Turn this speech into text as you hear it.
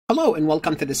Hello and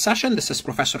welcome to this session. This is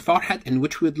Professor Farhat, in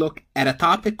which we would look at a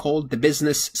topic called the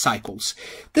business cycles.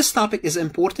 This topic is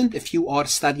important if you are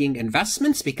studying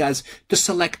investments, because to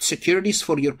select securities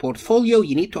for your portfolio,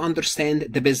 you need to understand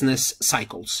the business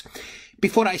cycles.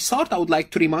 Before I start, I would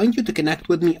like to remind you to connect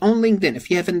with me on LinkedIn.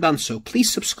 If you haven't done so, please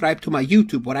subscribe to my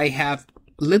YouTube, where I have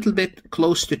a little bit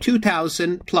close to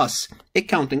 2,000 plus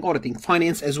accounting, auditing,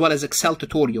 finance, as well as Excel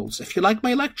tutorials. If you like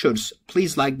my lectures,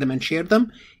 please like them and share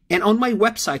them. And on my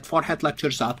website,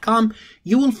 farhatlectures.com,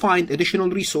 you will find additional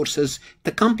resources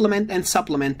to complement and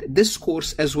supplement this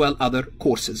course as well other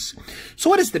courses. So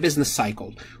what is the business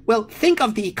cycle? Well, think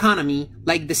of the economy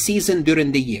like the season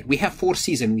during the year. We have 4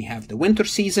 seasons. We have the winter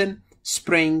season,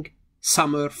 spring,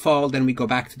 summer, fall, then we go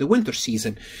back to the winter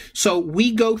season. So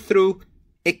we go through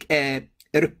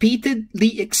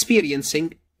repeatedly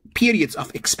experiencing periods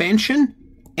of expansion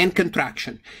and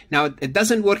contraction. Now, it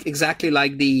doesn't work exactly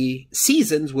like the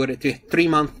seasons where it's 3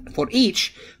 months for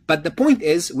each, but the point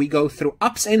is we go through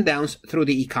ups and downs through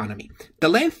the economy. The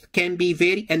length can be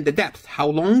varied, and the depth, how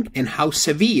long and how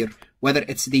severe, whether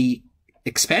it's the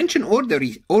expansion or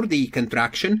the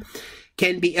contraction,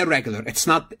 can be irregular. It's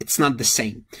not the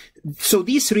same. So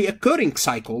these reoccurring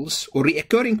cycles or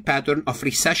reoccurring pattern of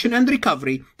recession and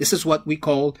recovery, this is what we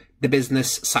call the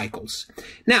business cycles.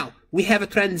 Now, we have a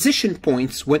transition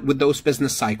points with those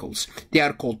business cycles. They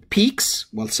are called peaks.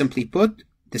 Well, simply put,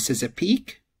 this is a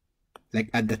peak, like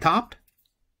at the top.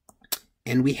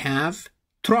 And we have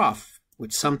trough,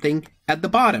 with something at the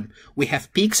bottom. We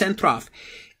have peaks and trough.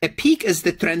 A peak is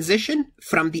the transition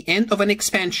from the end of an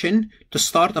expansion to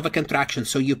start of a contraction.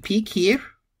 So you peak here,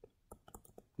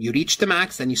 you reach the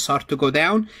max, then you start to go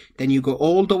down, then you go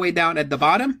all the way down at the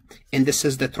bottom, and this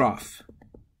is the trough.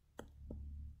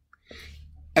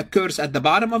 Occurs at the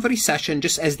bottom of a recession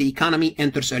just as the economy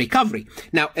enters a recovery.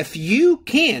 Now, if you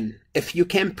can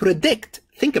predict,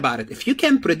 think about it, if you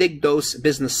can predict those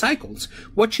business cycles,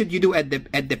 what should you do at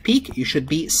the peak? You should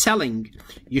be selling.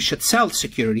 You should sell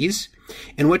securities.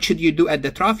 And what should you do at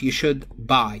the trough? You should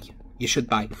buy. You should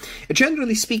buy.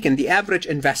 Generally speaking, the average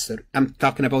investor, I'm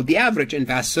talking about the average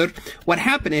investor, what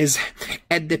happened is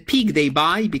at the peak they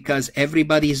buy because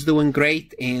everybody is doing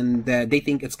great and they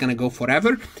think it's going to go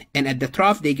forever. And at the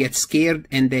trough they get scared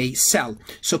and they sell.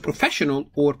 So professional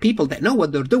or people that know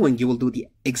what they're doing, you will do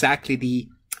exactly the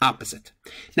opposite.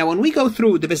 Now, when we go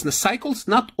through the business cycles,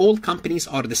 not all companies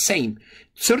are the same.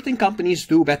 Certain companies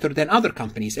do better than other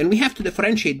companies, and we have to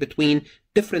differentiate between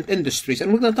different industries.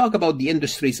 And we're going to talk about the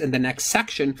industries in the next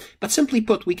section, but simply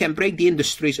put, we can break the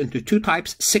industries into 2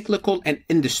 types, cyclical and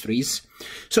industries.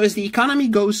 So as the economy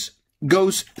goes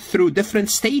through different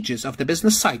stages of the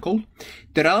business cycle,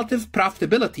 the relative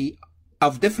profitability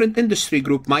of different industry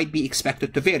group might be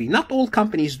expected to vary. Not all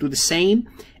companies do the same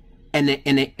in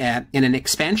an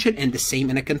expansion and the same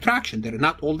in a contraction. They're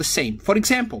not all the same. For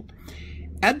example,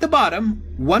 at the bottom,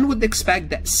 one would expect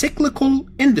that cyclical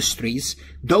industries,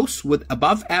 those with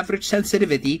above average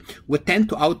sensitivity, would tend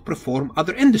to outperform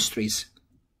other industries.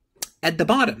 At the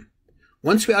bottom,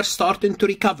 once we are starting to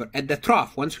recover, at the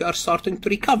trough, once we are starting to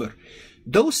recover,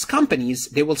 those companies,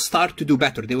 they will start to do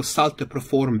better. They will start to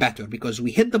perform better because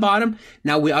we hit the bottom.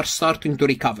 Now we are starting to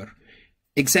recover.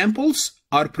 Examples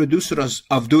are producers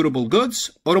of durable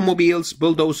goods, automobiles,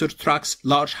 bulldozers, trucks,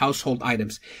 large household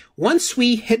items. Once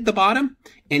we hit the bottom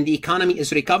and the economy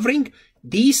is recovering,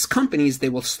 these companies, they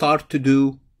will start to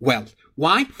do well.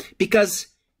 Why? Because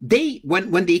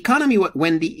when the economy,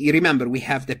 remember, we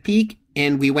have the peak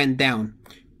and we went down.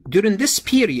 During this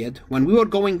period, when we were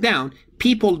going down,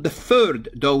 people deferred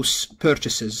those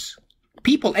purchases,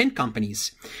 people and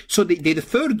companies. So they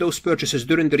deferred those purchases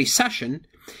during the recession.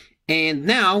 And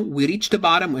now we reach the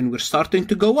bottom and we're starting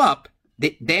to go up.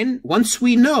 Then once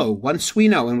we know,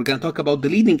 and we're going to talk about the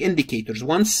leading indicators,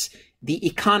 once the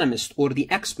economist or the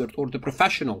expert or the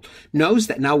professional knows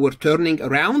that now we're turning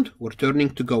around, we're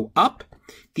turning to go up,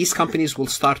 these companies will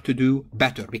start to do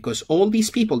better because all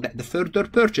these people that deferred their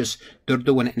purchase, they're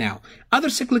doing it now. Other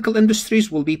cyclical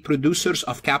industries will be producers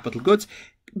of capital goods,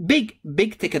 big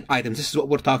ticket items. This is what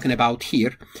we're talking about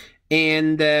here.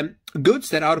 And goods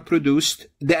that are produced,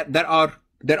 that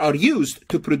are used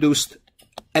to produce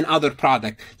another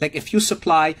product. Like if you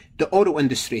supply the auto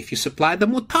industry, if you supply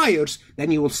them with tires,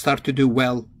 then you will start to do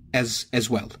well as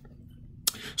well.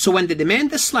 So when the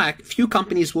demand is slack, few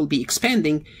companies will be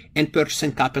expanding and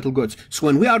purchasing capital goods. So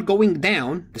when we are going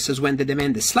down, this is when the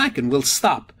demand is slack and we'll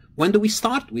stop. When do we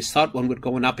start? We start when we're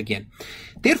going up again.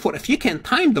 Therefore, if you can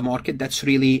time the market, that's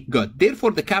really good.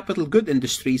 Therefore, the capital good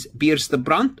industries bears the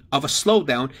brunt of a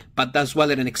slowdown, but does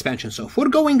well in an expansion. So if we're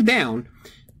going down,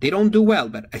 they don't do well.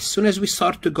 But as soon as we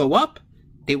start to go up,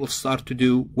 they will start to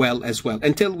do well as well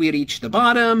until we reach the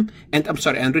bottom, and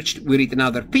we reach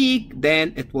another peak,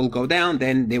 then it will go down,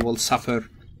 then they will suffer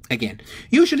again.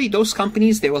 Usually those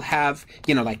companies, they will have,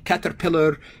 like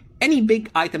Caterpillar, any big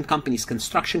item companies,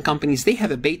 construction companies, they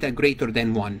have a beta greater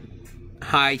than 1.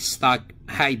 High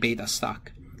beta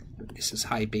stock. This is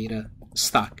high beta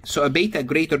stock. So a beta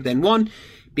greater than 1,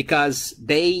 because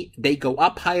they go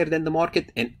up higher than the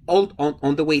market, and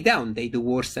on the way down they do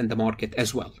worse than the market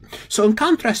as well. So in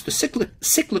contrast to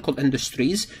cyclical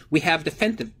industries, we have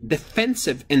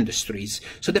defensive industries.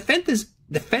 So defensive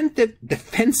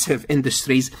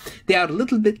industries, they are a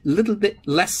little bit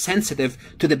less sensitive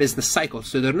to the business cycle.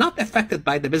 So they're not affected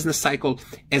by the business cycle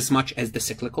as much as the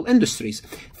cyclical industries.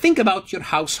 Think about your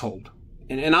household.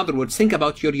 In other words, think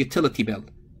about your utility bill.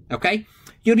 Okay?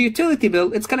 Your utility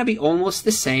bill, it's going to be almost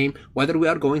the same whether we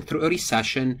are going through a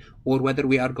recession or whether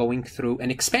we are going through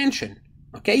an expansion.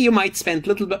 Okay, you might spend a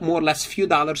little bit more, less, few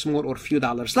dollars more or few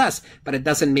dollars less, but it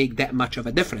doesn't make that much of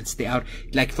a difference. They are,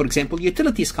 like, for example,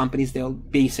 utilities companies, they'll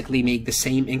basically make the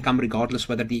same income regardless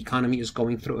whether the economy is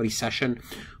going through a recession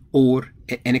or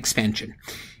an expansion.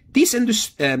 These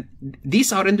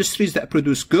are industries that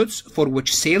produce goods for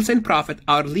which sales and profit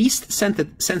are least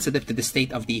sensitive to the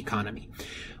state of the economy.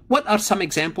 What are some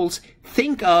examples?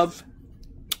 Think of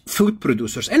food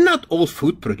producers, and not all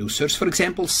food producers. For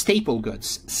example, staple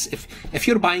goods. If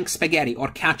you're buying spaghetti or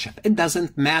ketchup, it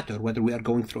doesn't matter whether we are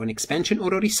going through an expansion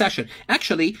or a recession.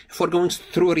 Actually, if we're going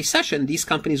through a recession, these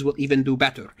companies will even do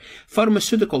better.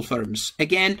 Pharmaceutical firms,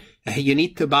 again, you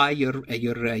need to buy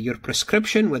your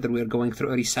prescription, whether we are going through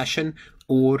a recession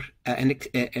or an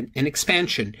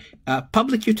expansion.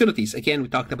 Public utilities, again, we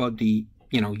talked about the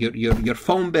your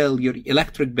phone bill, your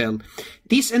electric bill.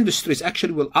 These industries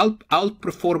actually will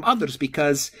outperform others,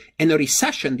 because in a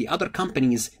recession, the other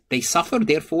companies, they suffer.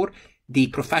 Therefore, the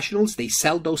professionals, they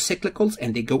sell those cyclicals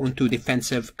and they go into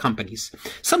defensive companies.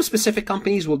 Some specific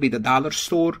companies will be the dollar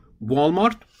store,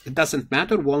 Walmart. It doesn't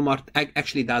matter. Walmart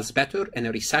actually does better in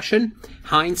a recession.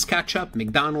 Heinz ketchup,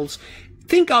 McDonald's.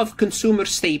 Think of consumer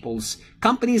staples,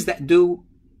 companies that do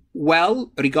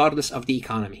well regardless of the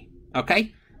economy.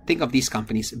 Okay? Think of these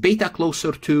companies. Beta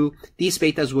closer to, these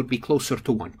betas would be closer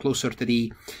to 1, closer to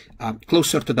the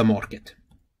market.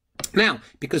 Now,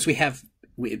 because the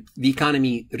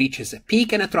economy reaches a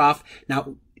peak and a trough,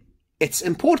 now it's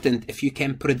important if you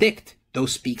can predict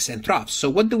those peaks and troughs. So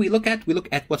what do we look at? We look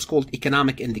at what's called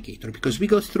economic indicator. Because we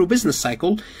go through business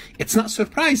cycle, it's not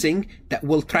surprising that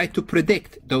we'll try to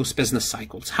predict those business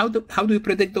cycles. How do we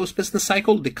predict those business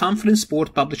cycles? The Conference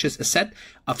Board publishes a set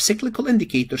of cyclical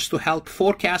indicators to help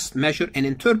forecast, measure, and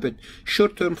interpret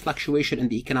short-term fluctuation in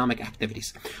the economic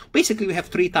activities. Basically, we have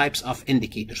 3 types of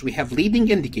indicators. We have leading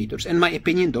indicators. In my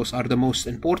opinion, those are the most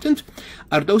important,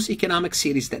 are those economic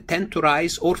series that tend to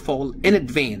rise or fall in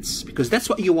advance, because that's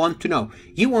what you want to know.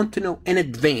 You want to know in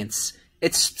advance.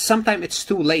 Sometimes it's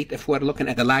too late if we're looking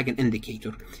at a lagging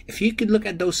indicator. If you could look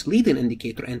at those leading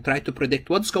indicator and try to predict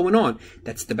what's going on,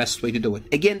 that's the best way to do it.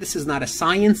 Again, this is not a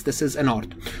science, this is an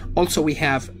art. Also, we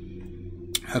have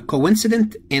a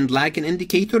coincident and lagging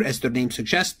indicator. As their name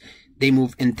suggests, they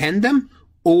move in tandem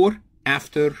or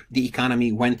after the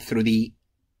economy went through the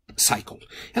cycle.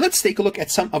 And let's take a look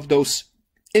at some of those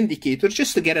indicators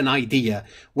just to get an idea.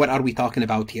 What are we talking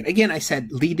about here? Again, I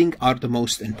said leading are the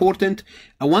most important.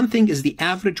 One thing is the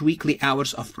average weekly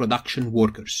hours of production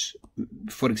workers.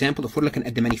 For example, if we're looking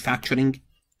at the manufacturing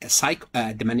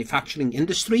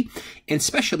industry, and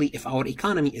especially if our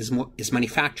economy is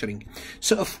manufacturing.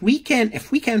 So if we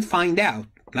can find out,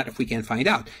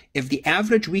 if the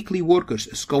average weekly workers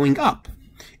is going up,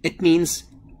 it means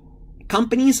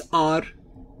companies are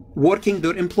working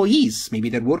their employees. Maybe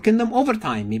they're working them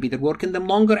overtime. Maybe they're working them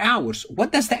longer hours.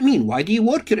 What does that mean? Why do you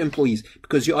work your employees?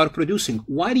 Because you are producing.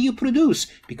 Why do you produce?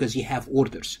 Because you have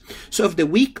orders. So if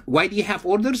why do you have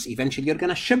orders? Eventually you're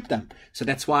going to ship them. So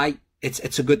that's why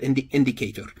it's a good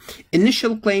indicator.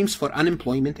 Initial claims for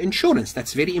unemployment insurance.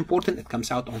 That's very important. It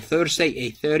comes out on Thursday,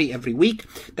 8:30 every week.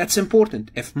 That's important.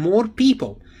 If more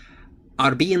people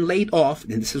are being laid off,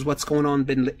 then this is what's going on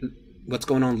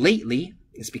lately,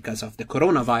 is because of the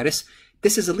coronavirus.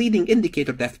 This is a leading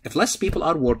indicator that if less people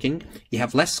are working, you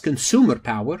have less consumer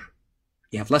power.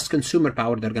 They're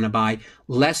going to buy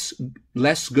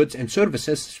less goods and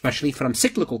services, especially from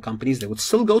cyclical companies. They would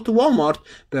still go to Walmart,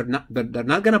 but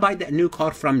they're not going to buy that new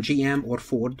car from GM or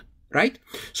Ford, right?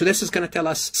 So this is going to tell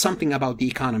us something about the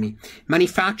economy.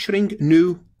 Manufacturing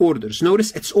new orders.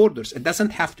 Notice it's orders. It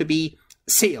doesn't have to be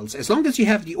sales. As long as you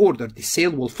have the order, the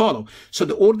sale will follow. So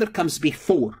the order comes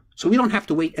before. So we don't have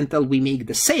to wait until we make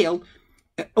the sale.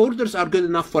 orders are good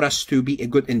enough for us to be a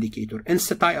good indicator.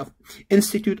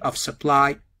 Institute of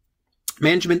Supply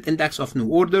Management Index of New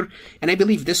Order, and I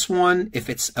believe this one, if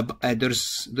it's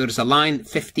there's a line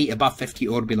 50, above 50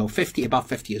 or below 50. Above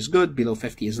 50 is good, below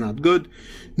 50 is not good.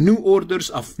 New orders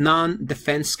of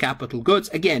non-defense capital goods.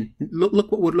 Again,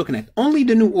 look what we're looking at. Only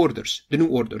the new orders.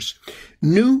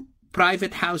 New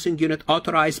private housing unit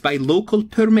authorized by local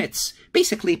permits.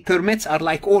 Basically, permits are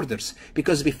like orders,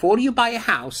 because before you buy a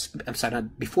house, I'm sorry,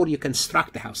 not before you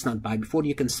construct the house, not buy, before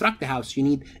you construct the house, you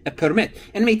need a permit,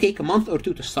 and it may take a month or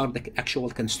two to start the actual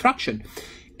construction.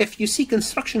 If you see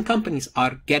construction companies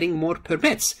are getting more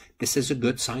permits, this is a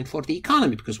good sign for the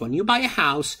economy, because when you buy a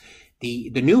house, the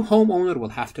new homeowner will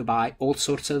have to buy all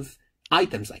sorts of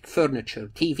items like furniture,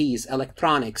 TVs,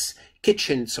 electronics,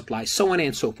 kitchen supplies, so on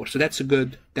and so forth. So that's a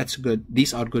good,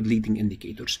 these are good leading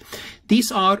indicators. These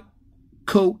are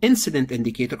coincident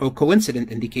indicator or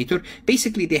coincident indicator.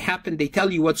 Basically, they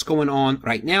tell you what's going on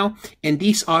right now, and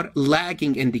these are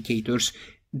lagging indicators.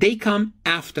 They come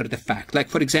after the fact. Like,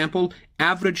 for example,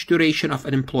 average duration of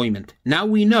unemployment. Now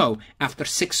we know after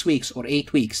 6 weeks or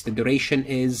 8 weeks, the duration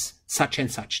is such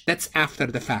and such. That's after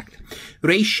the fact.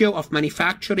 Ratio of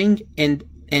manufacturing and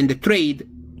the trade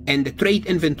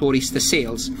inventories to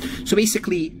sales. So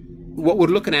basically, what we're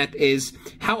looking at is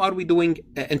how are we doing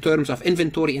in terms of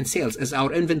inventory and sales? Is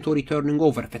our inventory turning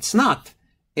over? If it's not,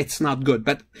 it's not good.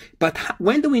 But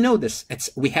when do we know this?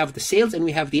 We have the sales and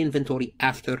we have the inventory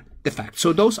after the fact.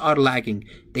 So those are lagging.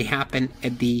 They happen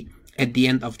at the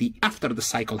end of after the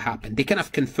cycle happened. They kind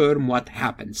of confirm what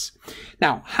happens.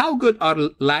 Now, how good are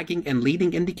lagging and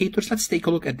leading indicators? Let's take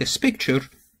a look at this picture.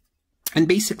 And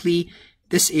basically,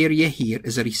 this area here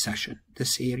is a recession.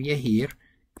 This area here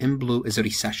in blue is a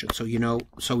recession. So we know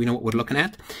what we're looking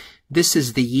at. This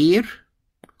is the year,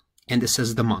 and this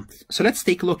is the month. So let's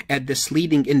take a look at this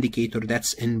leading indicator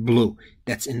that's in blue.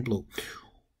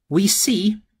 We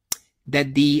see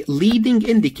that the leading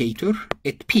indicator,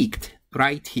 it peaked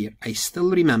right here. I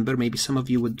still remember, maybe some of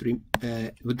you would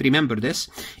remember this.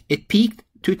 It peaked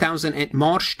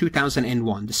March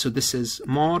 2001. So this is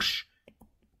March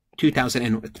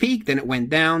 2001. It peaked, then it went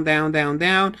down, down, down,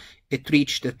 down. It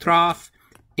reached the trough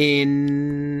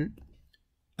in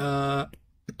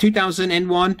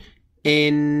 2001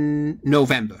 in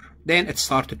November. Then it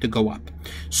started to go up.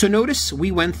 So notice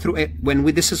we went through it.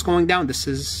 This is going down, this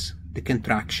is the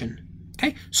contraction.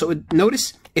 Okay, so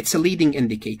notice it's a leading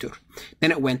indicator.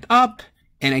 Then it went up,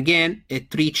 and again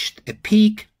it reached a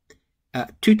peak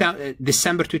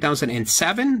December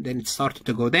 2007. Then it started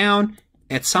to go down.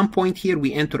 At some point here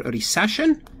we enter a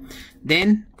recession.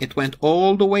 Then it went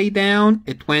all the way down.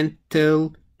 It went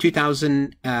till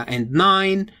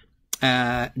 2009,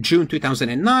 June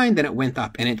 2009. Then it went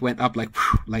up, and it went up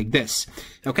like this.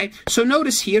 Okay, so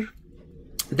notice here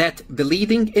that the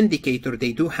leading indicator,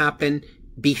 they do happen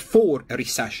before a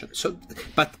recession. So,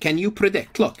 but can you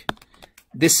predict? Look,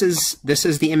 this is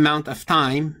the amount of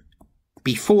time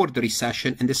before the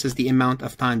recession, and this is the amount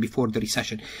of time before the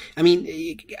recession. I mean,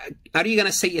 are you going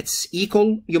to say it's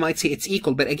equal? You might say it's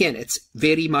equal, but again, it's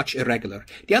very much irregular.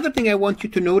 The other thing I want you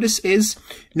to notice is,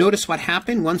 notice what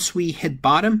happened once we hit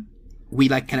bottom. We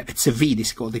it's a V,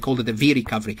 they called it a V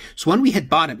recovery. So when we hit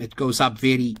bottom, it goes up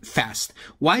very fast.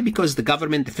 Why? Because the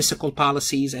government, the fiscal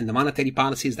policies and the monetary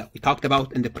policies that we talked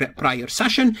about in the prior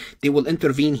session, they will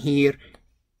intervene here,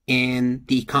 and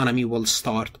the economy will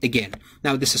start again.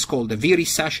 Now, this is called the V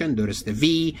recession. There is the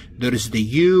V, there is the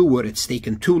U, where it's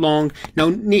taken too long. Now,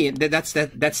 that's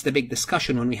the big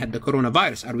discussion when we had the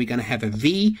coronavirus. Are we going to have a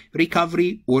V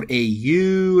recovery, or a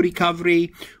U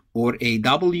recovery, or a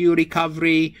W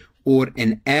recovery, or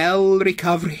an L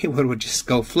recovery, where we'll just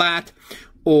go flat,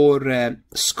 or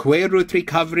square root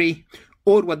recovery,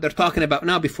 or what they're talking about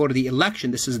now before the election,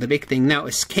 this is the big thing now,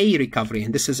 is K recovery.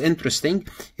 And this is interesting.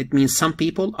 It means some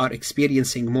people are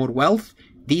experiencing more wealth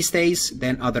these days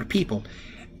than other people.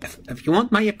 If you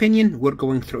want my opinion, we're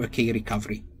going through a K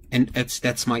recovery. And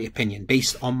that's my opinion,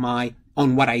 based on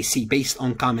what I see, based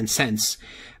on common sense.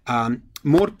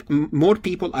 More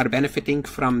people are benefiting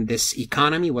from this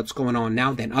economy, what's going on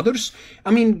now, than others.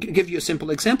 I mean, give you a simple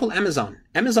example, Amazon.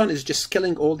 Amazon is just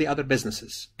killing all the other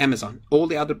businesses. Amazon, all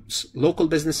the other local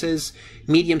businesses,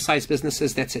 medium-sized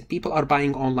businesses, that's it. People are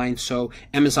buying online, so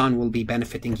Amazon will be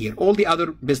benefiting here. All the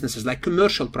other businesses, like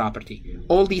commercial property,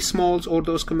 all these malls, all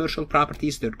those commercial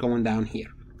properties, they're going down here.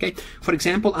 Okay. For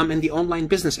example, I'm in the online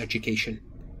business education.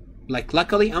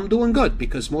 Luckily, I'm doing good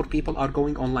because more people are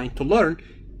going online to learn.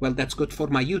 Well, that's good for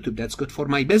my YouTube. That's good for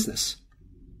my business.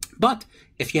 But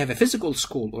if you have a physical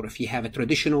school or if you have a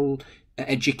traditional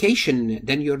education,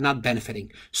 then you're not benefiting.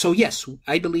 So yes,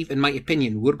 I believe, in my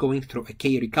opinion, we're going through a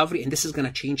K recovery, and this is going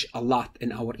to change a lot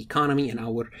in our economy and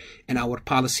our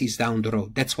policies down the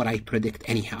road. That's what I predict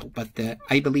anyhow. But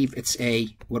I believe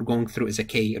we're going through is a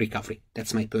K recovery.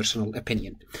 That's my personal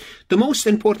opinion. The most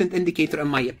important indicator, in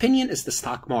my opinion, is the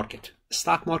stock market. The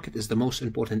stock market is the most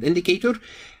important indicator.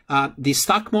 The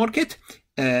stock market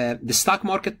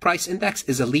price index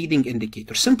is a leading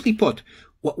indicator. Simply put,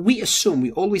 what we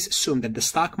always assume that the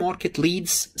stock market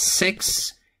leads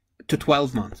 6 to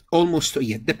 12 months, almost a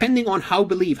year, depending on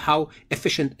how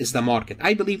efficient is the market.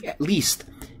 I believe at least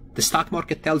the stock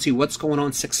market tells you what's going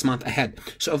on 6 months ahead.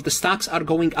 So if the stocks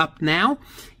are going up now,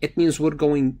 it means we're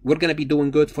going to be doing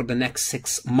good for the next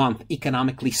 6 months,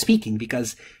 economically speaking,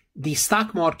 because the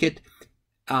stock market,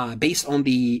 based on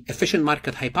the efficient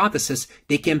market hypothesis,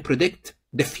 they can predict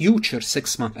the future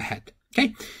 6 months ahead.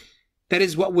 Okay. That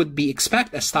is what would be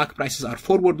expected, as stock prices are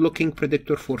forward-looking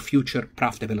predictor for future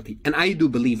profitability. And I do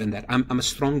believe in that. I'm a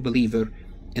strong believer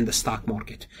in the stock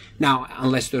market. Now,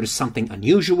 unless there is something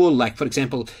unusual, like, for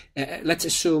example, let's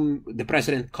assume the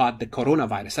president caught the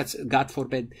coronavirus. That's, God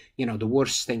forbid, the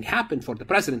worst thing happened for the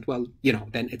president. Well,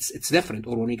 then it's different.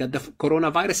 Or when we got the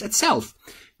coronavirus itself,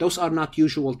 those are not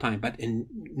usual time. But in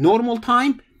normal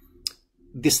time,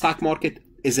 the stock market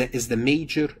is a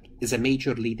major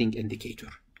leading indicator.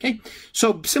 Okay,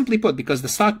 so simply put, because the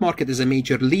stock market is a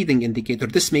major leading indicator,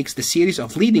 this makes the series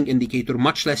of leading indicator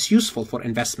much less useful for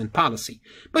investment policy.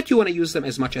 But you want to use them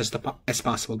as much as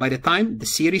possible. By the time the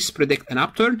series predict an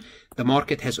upturn, the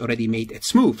market has already made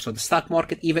its move. So the stock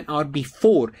market even are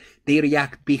before they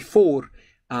react, before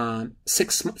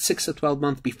 6 to 12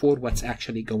 months before what's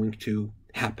actually going to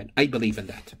happen. I believe in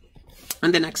that.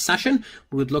 In the next session,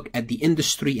 we would look at the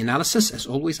industry analysis. As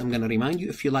always, I'm going to remind you,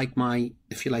 if you like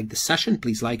this session,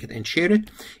 please like it and share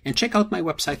it. And check out my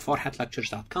website,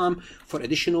 farhatlectures.com, for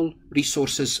additional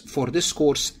resources for this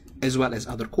course, as well as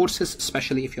other courses,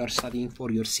 especially if you are studying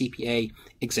for your CPA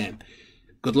exam.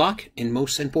 Good luck, and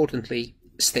most importantly,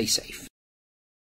 stay safe.